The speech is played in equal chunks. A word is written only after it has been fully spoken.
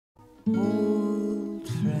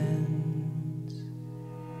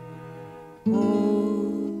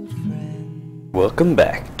Welcome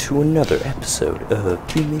back to another episode of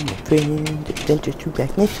Freeman and Friend Adventure to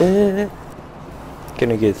Black Mesa.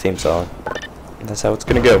 Gonna get a theme song. That's how it's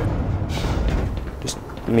gonna go. Just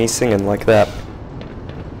me singing like that.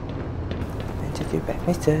 Adventure to Black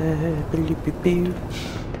Mesa, boo-boo-boo.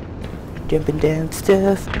 Jumping down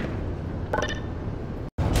stuff.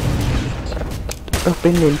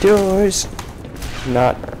 Opening doors.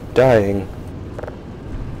 Not dying.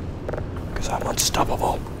 Because I'm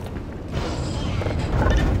unstoppable.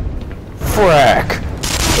 Frack!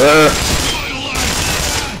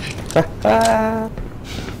 Ha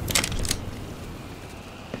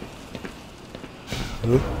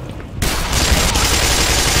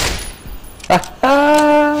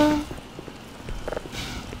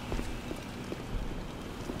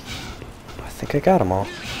I think I got them all.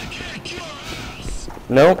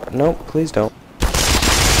 Nope, nope, please don't.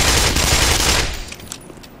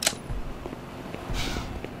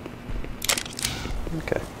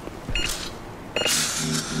 Okay.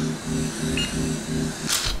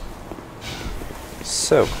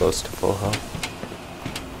 So close to full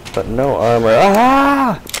health. But no armor.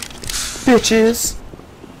 Ah! Bitches!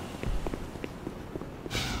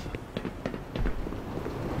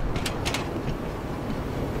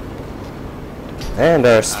 And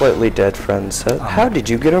our slightly dead friend said, how did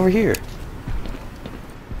you get over here?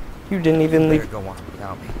 You didn't even leave. Go on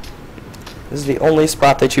without me. This is the only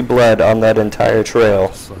spot that you bled on that entire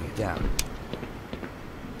trail. Slow you down.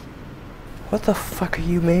 What the fuck are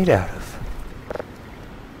you made out of?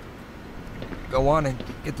 Go on and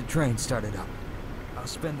get the train started up. I'll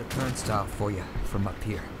spin the turnstile for you from up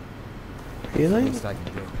here. Really? Least I can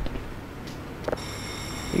do.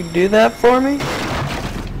 You do that for me?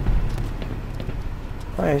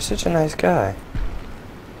 Oh, you're such a nice guy.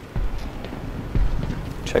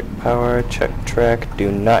 Check power, check track, do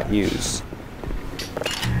not use.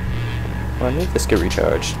 Well, I need this to get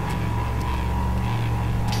recharged.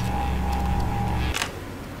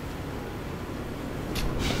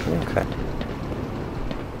 Okay.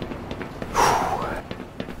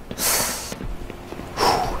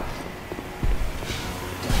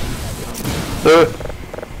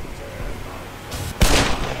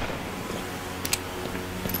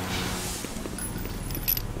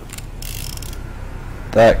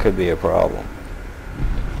 That could be a problem.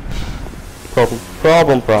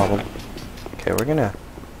 Problem. Okay, we're gonna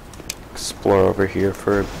explore over here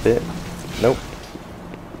for a bit. Nope.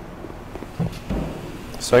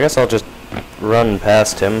 So I guess I'll just run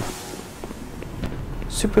past him.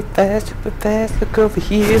 Super fast, look over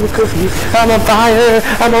here, I'm on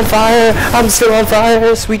fire, I'm still on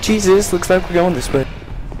fire, sweet Jesus, looks like we're going this way.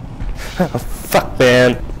 Oh, fuck,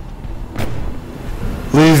 man.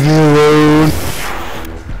 Leave me alone.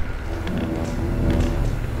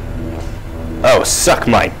 Oh, suck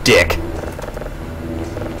my dick.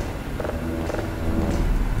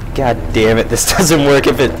 God damn it, this doesn't work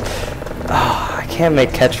if it... Oh, I can't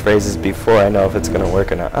make catchphrases before I know if it's gonna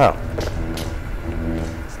work or not. Oh.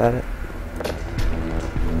 Is that it?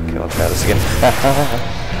 Okay, I'll try this again.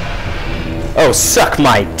 Oh, suck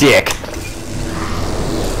my dick!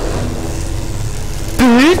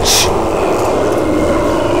 Bitch!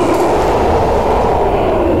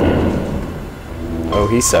 Oh,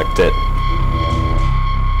 he sucked it.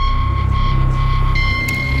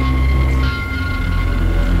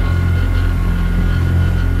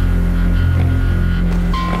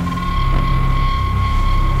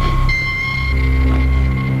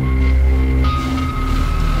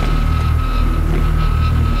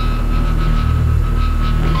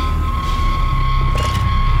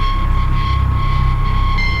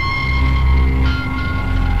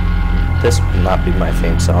 This will not be my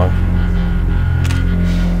theme song.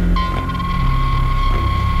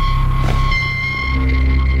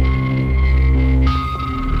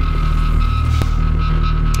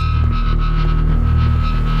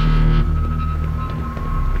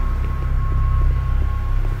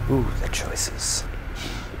 Ooh, the choices.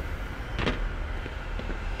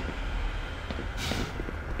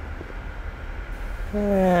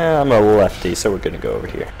 I'm a lefty, so we're gonna go over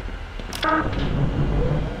here.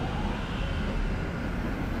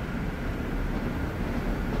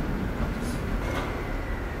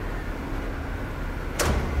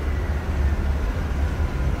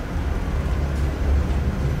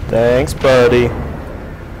 Thanks, buddy.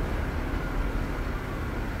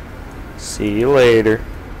 See you later.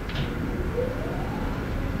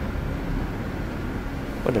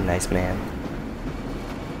 What a nice man.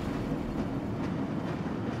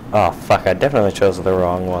 Oh, fuck, I definitely chose the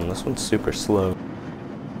wrong one. This one's super slow.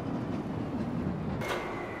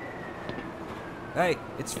 Hey,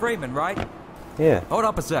 it's Freeman, right? Yeah. Hold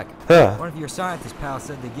up a sec. Huh. One of your scientist pals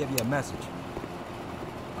said to give you a message.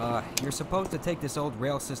 You're supposed to take this old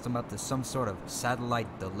rail system up to some sort of satellite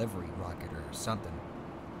delivery rocket or something.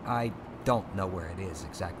 I don't know where it is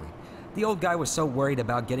exactly. The old guy was so worried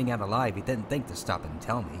about getting out alive, he didn't think to stop and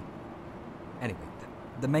tell me. Anyway,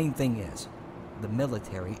 the main thing is, the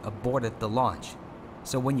military aborted the launch.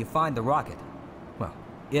 So when you find the rocket, well,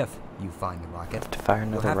 if you find the rocket, To fire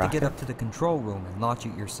another you'll have rocket? to get up to the control room and launch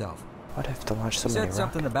it yourself. Why'd I have to launch so He many said rockets?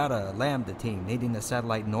 something about a Lambda team needing the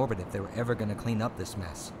satellite in orbit if they were ever going to clean up this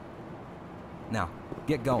mess. Now,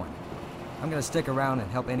 get going. I'm going to stick around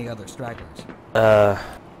and help any other stragglers.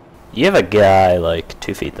 You have a guy like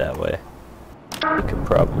 2 feet that way. He could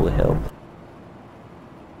probably help.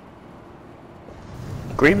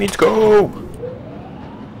 Green means go!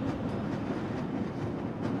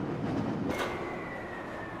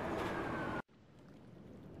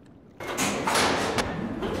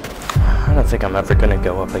 I don't think I'm ever gonna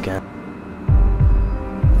go up again.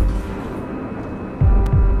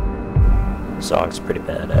 Song's pretty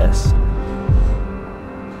badass.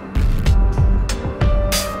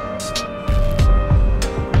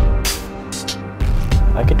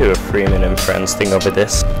 I could do a Freeman and Friends thing over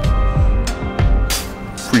this.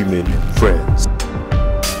 Freeman and Friends.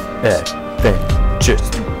 Adventures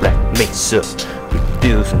to Black Mesa. With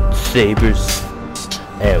bills and sabers.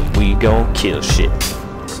 And we gon' kill shit.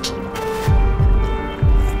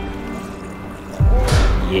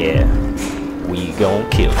 Yeah, we gon'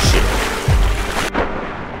 kill shit.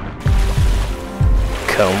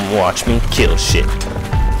 Come watch me kill shit.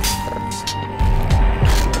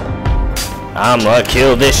 I'ma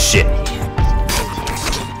kill this shit.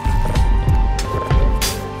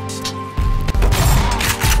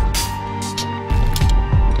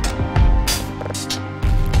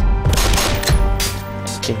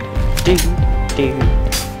 Do do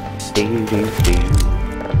do do do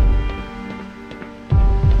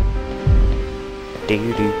do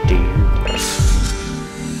do do.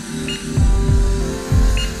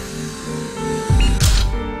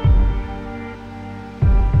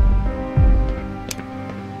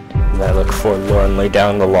 I look forlornly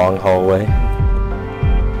down the long hallway.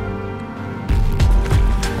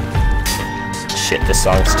 Shit, this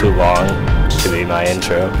song's too long to be my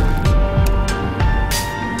intro.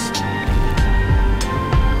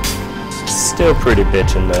 Still pretty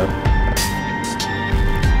bitchin' though.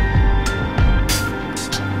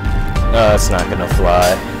 Oh, it's not gonna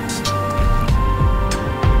fly.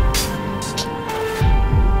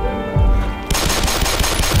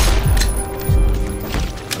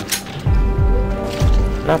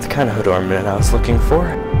 Not the kind of hood ornament I was looking for.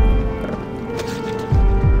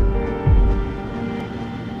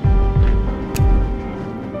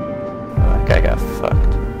 Oh, that guy got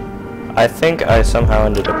fucked. I think I somehow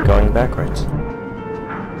ended up going backwards.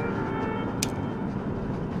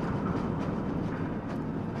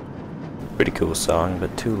 Pretty cool song,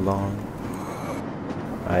 but too long.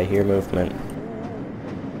 I hear movement.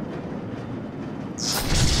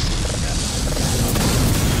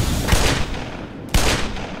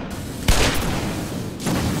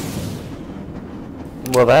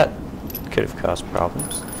 Well, that could have caused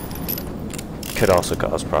problems. Could also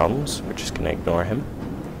cause problems. We're just gonna ignore him.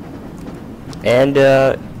 And,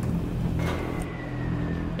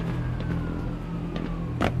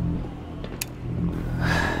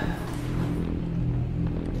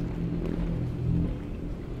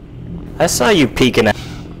 I saw you peeking at.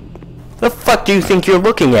 The fuck do you think you're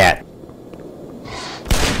looking at?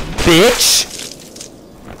 Bitch!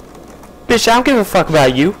 Bitch, I don't give a fuck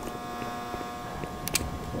about you.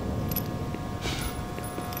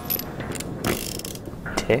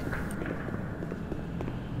 Tick.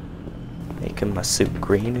 Making my suit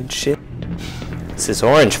green and shit. This is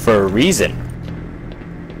orange for a reason.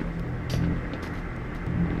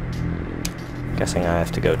 Guessing I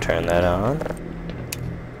have to go turn that on.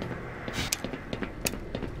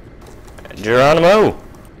 Geronimo!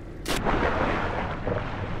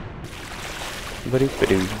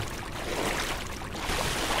 Ba-doo-ba-doo.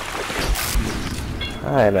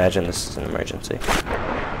 I imagine this is an emergency.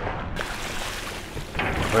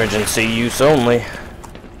 Emergency use only.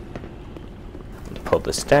 Pull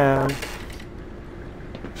this down.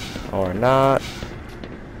 Or not.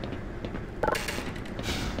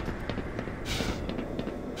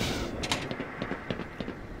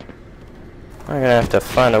 I'm gonna have to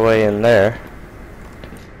find a way in there.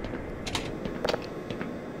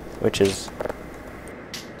 Which is...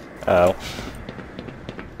 oh.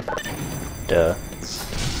 Duh.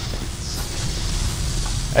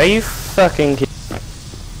 Are you fucking kidding?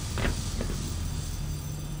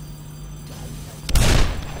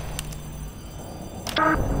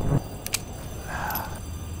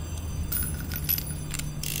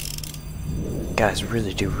 guys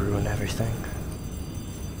really do ruin everything.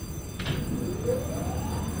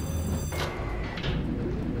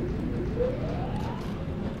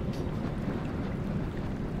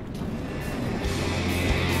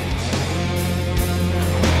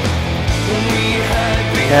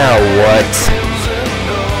 Now what?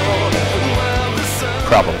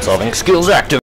 Problem solving skills active.